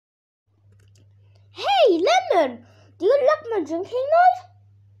Hey, Lemon! Do you like my drinking noise?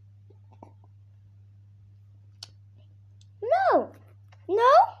 No.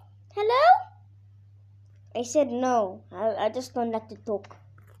 No? Hello? I said no. I just don't like to talk.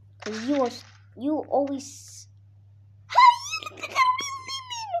 Because you always... Hey!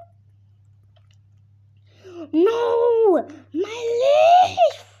 No! My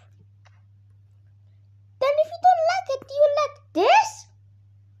leaf! Then if you don't like it, do you like this?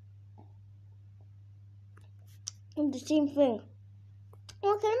 The same thing.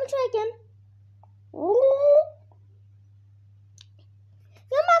 Okay, let me try again.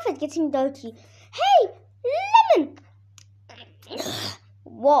 Your mouth is getting dirty. Hey, Lemon!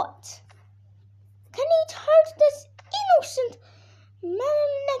 What? Can you touch this innocent man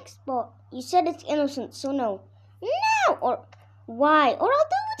next? But you said it's innocent, so no. No! Or why? Or I'll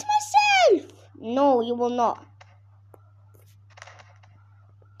do it myself! No, you will not.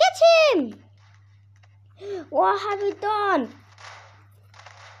 Get him! What have you done?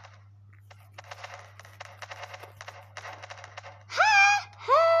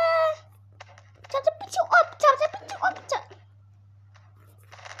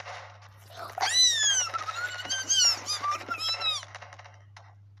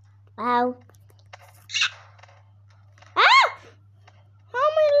 Ow. Ah! How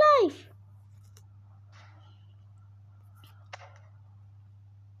am I alive?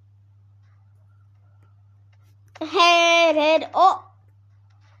 Head. Oh.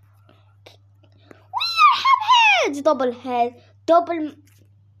 We have heads. Double head. Double.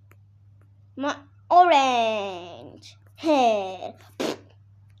 Orange head.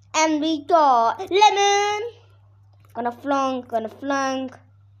 And we got Lemon. Gonna flunk.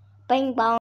 Bang bang.